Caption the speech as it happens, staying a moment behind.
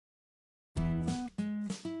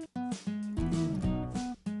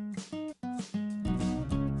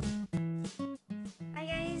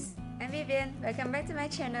Vivian, welcome back to my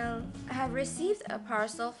channel. I have received a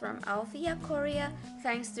parcel from Althea Korea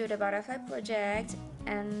thanks to the butterfly project,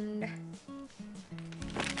 and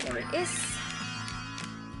here it is.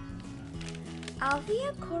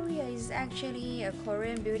 Althea Korea is actually a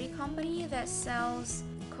Korean beauty company that sells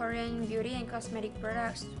Korean beauty and cosmetic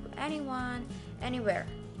products to anyone, anywhere.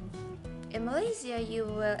 In Malaysia, you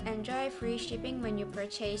will enjoy free shipping when you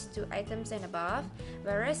purchase 2 items and above,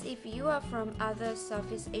 whereas if you are from other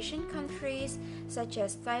Southeast Asian countries such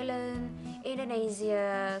as Thailand,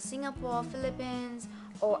 Indonesia, Singapore, Philippines,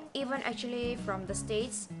 or even actually from the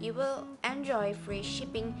States, you will enjoy free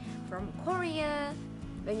shipping from Korea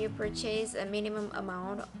when you purchase a minimum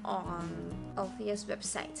amount on Althea's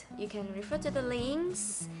website. You can refer to the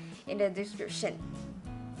links in the description.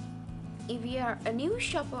 If you are a new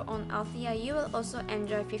shopper on Althea, you will also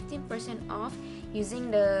enjoy 15% off using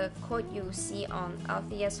the code you see on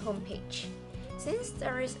Althea's homepage. Since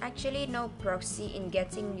there is actually no proxy in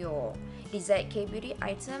getting your desired K-beauty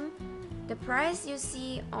item, the price you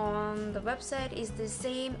see on the website is the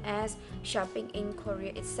same as shopping in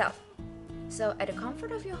Korea itself. So at the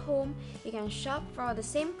comfort of your home, you can shop for the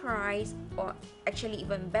same price or actually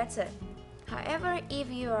even better. However, if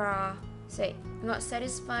you are not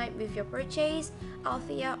satisfied with your purchase,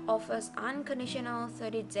 Althea offers unconditional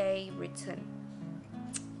 30-day return.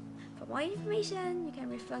 For more information, you can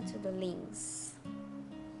refer to the links.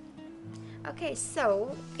 Okay,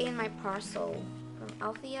 so in my parcel from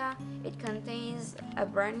Althea, it contains a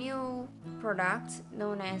brand new product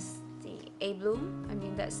known as the A-Bloom.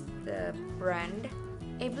 That's the brand.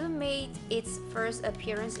 A-Bloom made its first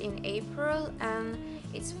appearance in April, and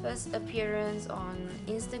its first appearance on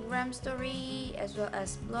Instagram story as well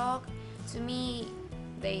as blog. To me,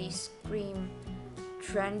 they scream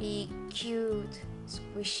trendy, cute,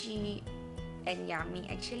 squishy, and yummy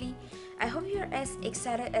actually. I hope you're as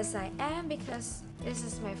excited as I am because this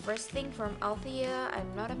is my first thing from Althea.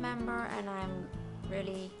 I'm not a member and I'm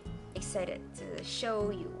really excited to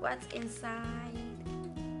show you what's inside.